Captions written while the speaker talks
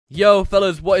Yo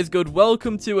fellas, what is good?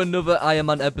 Welcome to another Iron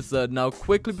Man episode. Now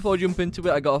quickly before I jump into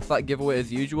it, I got a fat giveaway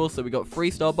as usual. So we got 3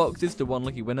 star boxes to 1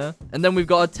 lucky winner, and then we've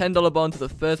got a $10 bond to the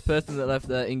first person that left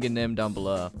their in-game name down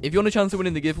below. If you want a chance of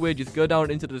winning the giveaway, just go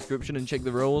down into the description and check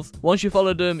the rules. Once you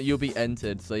follow them, you'll be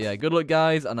entered. So yeah, good luck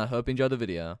guys, and I hope you enjoy the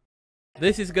video.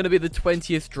 This is going to be the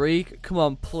 20th streak. Come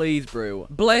on, please, bro.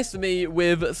 Bless me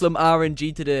with some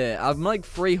RNG today. I'm like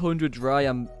 300 dry.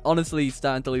 I'm honestly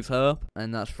starting to lose hope.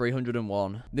 And that's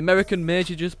 301. The American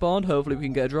Major just spawned. Hopefully we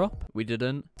can get a drop. We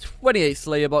didn't. 28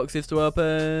 Slayer boxes to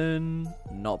open.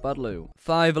 Not bad loot.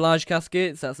 5 large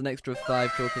caskets. That's an extra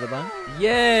 5 to the bank.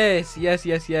 Yes, yes,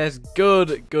 yes, yes.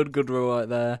 Good roll right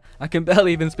there. I can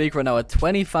barely even speak right now. A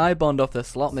 25 bond off the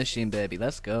slot machine, baby.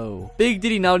 Let's go. Big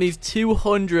Diddy now needs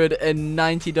 290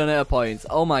 donator points.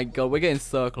 Oh my god, we're getting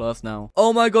so close now.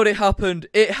 Oh my god, it happened.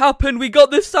 It happened. We got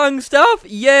the Sang Staff.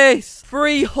 Yes.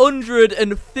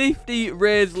 350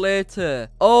 rays later.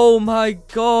 Oh my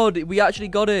god, we actually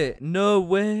got it. No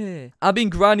way. I've been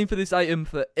grinding for this item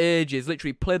for ages.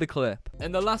 Literally, play the clip.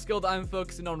 And the last goal that I'm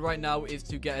focusing on right now is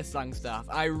to get a Sang Staff.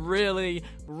 I really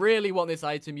want this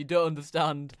item. You don't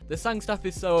understand. The Sang Staff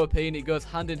is so OP and it goes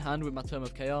hand in hand with my Tome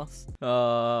of Chaos.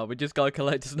 We just got a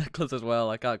collector's necklace as well.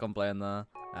 I can't complain there.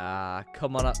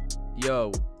 Come on up.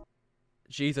 Yo.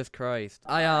 Jesus Christ.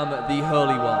 I am the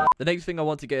Holy One. The next thing I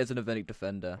want to get is an Avenic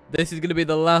Defender. This is going to be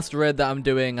the last raid that I'm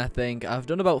doing, I think. I've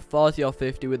done about 40 or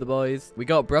 50 with the boys. We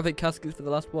got Bravik caskets for the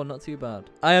last one. Not too bad.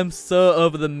 I am so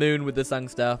over the moon with the Sang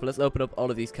Staff. Let's open up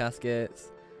all of these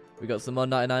caskets. We got some more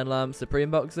 99 lamps, Supreme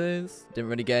boxes. Didn't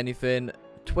really get anything.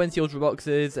 20 ultra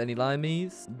boxes, any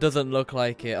limeys? Doesn't look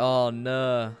like it. Oh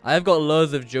no. I have got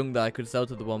loads of junk that I could sell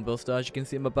to the 1 bill star, as you can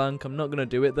see in my bank. I'm not going to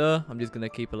do it though. I'm just going to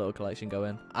keep a little collection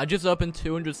going. I just opened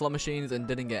 200 slot machines and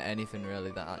didn't get anything really.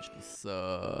 That actually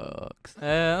sucks.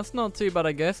 That's not too bad,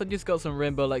 I guess. I just got some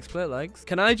rainbow leg split legs.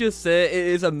 Can I just say, it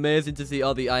is amazing to see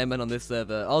all the Iron Men on this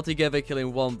server, all together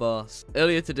killing 1 boss.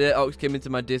 Earlier today, Ox came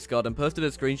into my Discord and posted a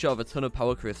screenshot of a ton of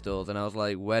power crystals, and I was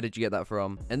like, where did you get that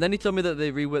from? And then he told me that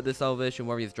they reworked the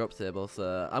Salvation Warriors drop table,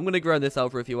 so I'm gonna grind this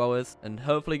out for a few hours and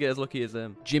hopefully get as lucky as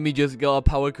him. Jimmy just got a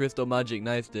power crystal magic.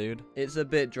 Nice, dude. It's a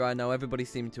bit dry now. Everybody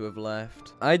seemed to have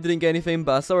left. I didn't get anything,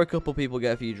 but I saw a couple people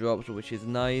get a few drops, which is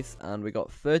nice, and we got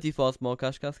 34 small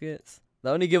cash caskets.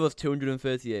 That only give us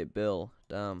 238 bill.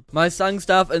 Damn. My Sang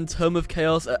Staff and Tome of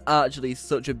Chaos are actually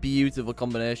such a beautiful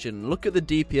combination. Look at the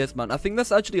DPS, man. I think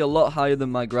that's actually a lot higher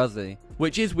than my Grazi.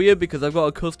 Which is weird because I've got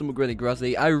a custom upgraded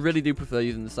Grazi. I really do prefer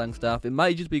using the Sang Staff. It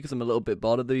might just be because I'm a little bit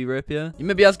bored of the rapier. You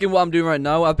may be asking what I'm doing right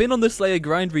now. I've been on the Slayer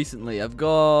grind recently. I've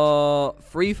got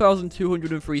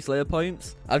 3,203 Slayer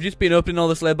points. I've just been opening all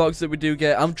the Slayer boxes that we do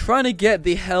get. I'm trying to get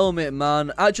the helmet,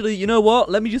 man. Actually, you know what?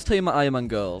 Let me just tell you my Iron Man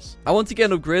goals. I want to get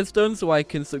an upgrade stone so I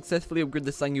can successfully upgrade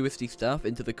the Sanguisty Staff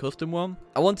into the custom one.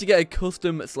 I want to get a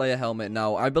custom Slayer helmet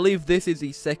now. I believe this is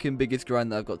the second biggest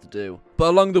grind that I've got to do. But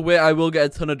along the way, I will get a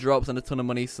ton of drops and a ton of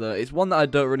money, so it's one that I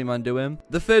don't really mind doing.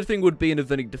 The third thing would be an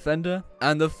Avenic Defender.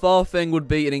 And the fourth thing would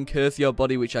be an Incurse Your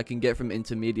Body, which I can get from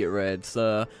intermediate raids.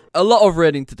 So, a lot of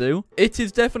raiding to do. It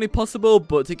is definitely possible,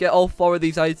 but to get all 4 of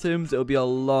these items, it'll be a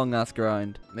long-ass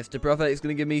grind. Mr. Prophet is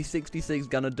going to give me 66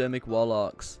 Ganodermic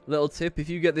Warlocks. Little tip, if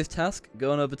you get this task,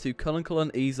 go on over to Colin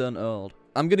E-Zone Old.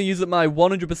 I'm going to use up my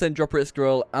 100% drop rate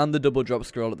scroll and the double drop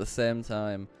scroll at the same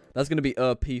time. That's going to be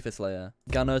OP for Slayer.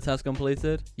 Gano task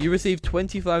completed. You receive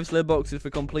 25 Slayer boxes for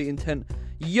completing 10.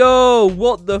 Yo,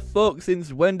 what the fuck?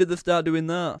 Since when did they start doing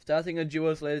that? Starting a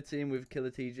duo Slayer team with Killer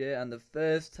TJ, and the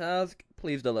first task,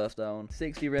 please the lowest down.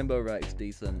 60 Rainbow Rex,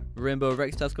 decent. Rainbow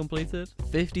Rex task completed.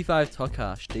 55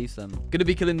 Tokash, decent. Gonna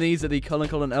be killing these at the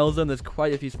Colin L zone. There's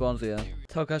quite a few spawns here.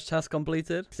 Tokash task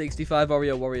completed. 65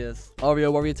 Oreo Warriors.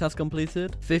 Oreo Warrior task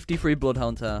completed. 53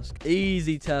 Bloodhound task.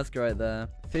 Easy task right there.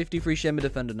 53 Shaman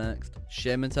Defender next.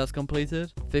 Shaman task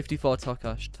completed. 54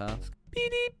 Tokash task.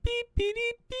 Beep, beep, beep,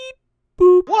 beep.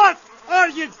 Boop. What are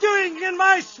you doing in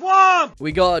my swamp?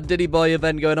 We got a Diddy Boy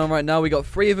event going on right now. We got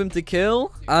 3 of them to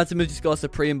kill. Artemis just got a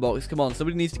Supreme box. Come on,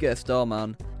 somebody needs to get a star,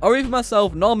 man. Or even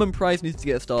myself, Norman Price needs to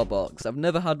get a star box. I've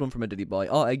never had one from a Diddy Boy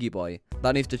or Eggy Boy.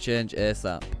 That needs to change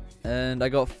ASAP. And I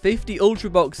got 50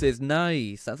 ultra boxes.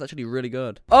 Nice. That's actually really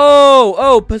good.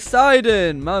 Oh,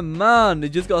 Poseidon. My man. He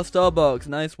just got a star box.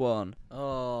 Nice one.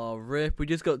 Oh, rip. We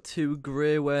just got 2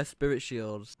 Greyware Spirit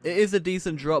Shields. It is a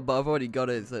decent drop, but I've already got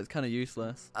it, so it's kind of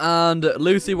useless. And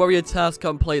Lucy Warrior task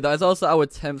complete. That is also our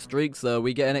 10th streak, so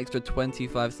we get an extra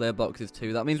 25 Slayer boxes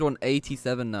too. That means we're on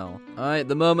 87 now. Alright,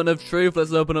 the moment of truth.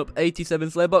 Let's open up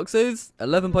 87 Slayer boxes.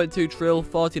 11.2 Trill,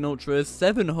 14 Ultras,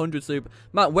 700 Super.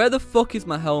 Matt, where the fuck is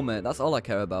my helmet? That's all I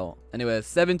care about. Anyway,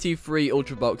 73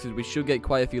 Ultra boxes. We should get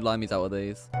quite a few limeys out of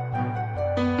these.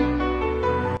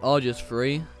 Or just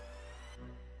free.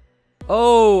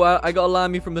 Oh, I got a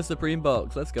Lammy from the Supreme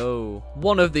box. Let's go.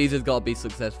 One of these has got to be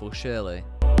successful, surely.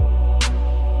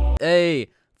 Hey,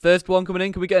 first one coming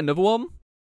in. Can we get another one?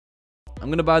 I'm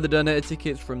going to buy the donator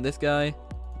tickets from this guy.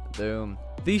 Boom.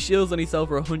 These shields only sell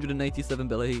for 187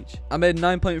 bill each. I made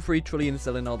 9.3 trillion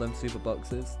selling all them super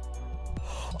boxes.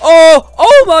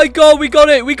 Oh my god, we got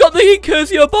it. We got the heat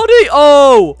curse your body.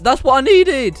 Oh, that's what I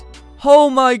needed. Oh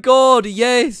my god,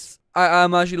 yes.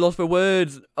 I'm actually lost for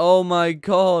words. Oh my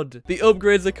god. The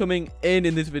upgrades are coming in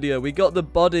this video. We got the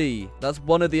body. That's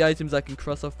one of the items I can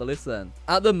cross off the list then.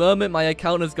 At the moment, my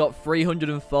account has got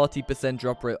 340%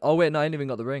 drop rate. Oh wait, no, I ain't even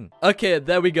got the ring. Okay,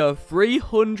 there we go.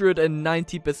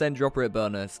 390% drop rate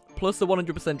bonus. Plus the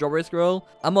 100% drop rate scroll.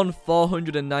 I'm on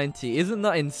 490. Isn't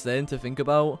that insane to think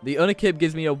about? The unequip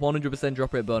gives me a 100%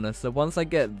 drop rate bonus. So once I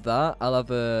get that, I'll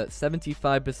have a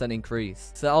 75%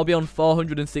 increase. So I'll be on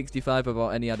 465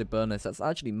 without any added bonus. That's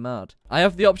actually mad. I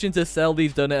have the option to sell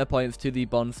these donator points to the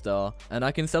bond store, and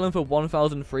I can sell them for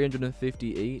 1,350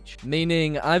 each,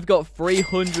 meaning I've got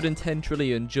 310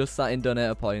 trillion just sat in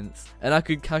donator points, and I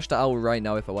could cash that out right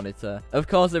now if I wanted to. Of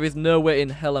course, there is no way in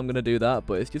hell I'm gonna do that,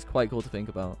 but it's just quite cool to think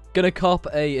about. Gonna cop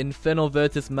a Infernal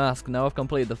Virtus mask now I've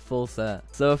completed the full set.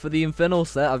 So for the Infernal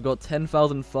set, I've got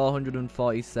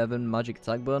 10,447 magic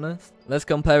attack bonus. Let's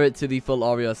compare it to the full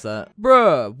Oreo set.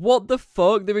 Bruh, what the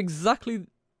fuck?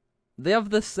 They have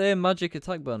the same magic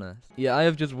attack bonus. Yeah, I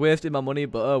have just wasted my money,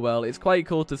 but oh well. It's quite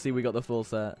cool to see we got the full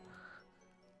set.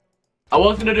 I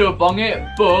was going to do a bong it,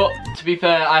 but to be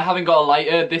fair, I haven't got a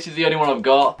lighter. This is the only one I've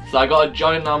got. So I got a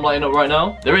joint that I'm lighting up right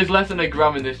now. There is less than a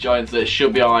gram in this joint, so it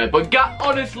should be alright. But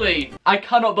honestly, I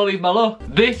cannot believe my luck.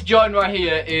 This joint right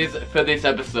here is for this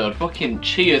episode. Fucking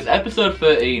cheers. Episode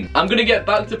 13. I'm going to get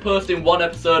back to posting one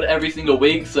episode every single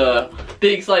week, so be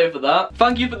excited for that.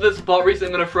 Thank you for the support recently.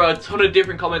 I'm going to throw a ton of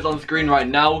different comments on the screen right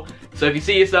now. So if you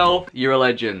see yourself, you're a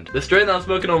legend. The strain that I'm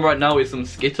smoking on right now is some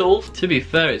Skittles. To be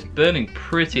fair, it's burning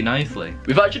pretty nicely.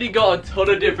 We've actually got a ton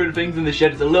of different things in the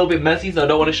shed. It's a little bit messy, so I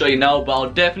don't want to show you now, but I'll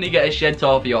definitely get a shed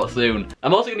tour for you out soon.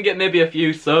 I'm also going to get maybe a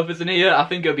few sofas in here. I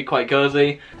think it'll be quite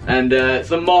cozy. And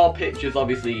some more pictures,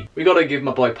 obviously. We got to give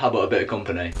my boy Pablo a bit of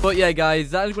company. But yeah,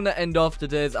 guys, that is going to end off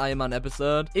today's Iron Man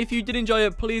episode. If you did enjoy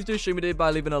it, please do show me it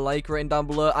by leaving a like rating down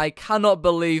below. I cannot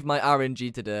believe my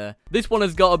RNG today. This one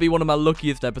has got to be one of my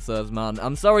luckiest episodes, man.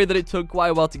 I'm sorry that it took quite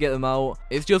a while to get them out.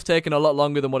 It's just taken a lot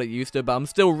longer than what it used to, but I'm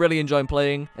still really enjoying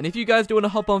playing. And if you guys do want to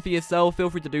hop on for yourself, feel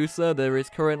free to do so. There is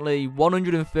currently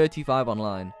 135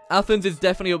 online. Athens is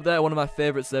definitely up there, one of my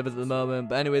favorite servers at the moment.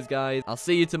 But anyways, guys, I'll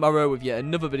see you tomorrow with yet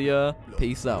another video.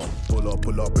 Peace out. Pull up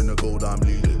in the gold, I'm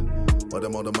leading. But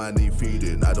them other man need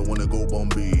feeding. I don't wanna go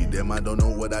Bombay. Them I don't know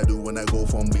what I do when I go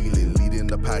from Beeling. Leading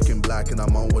the pack in black and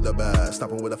I'm on with a bag.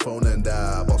 Snapping with a phone and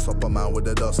dab. Boss up a man with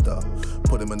a duster.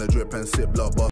 Put him in the drip and sit block.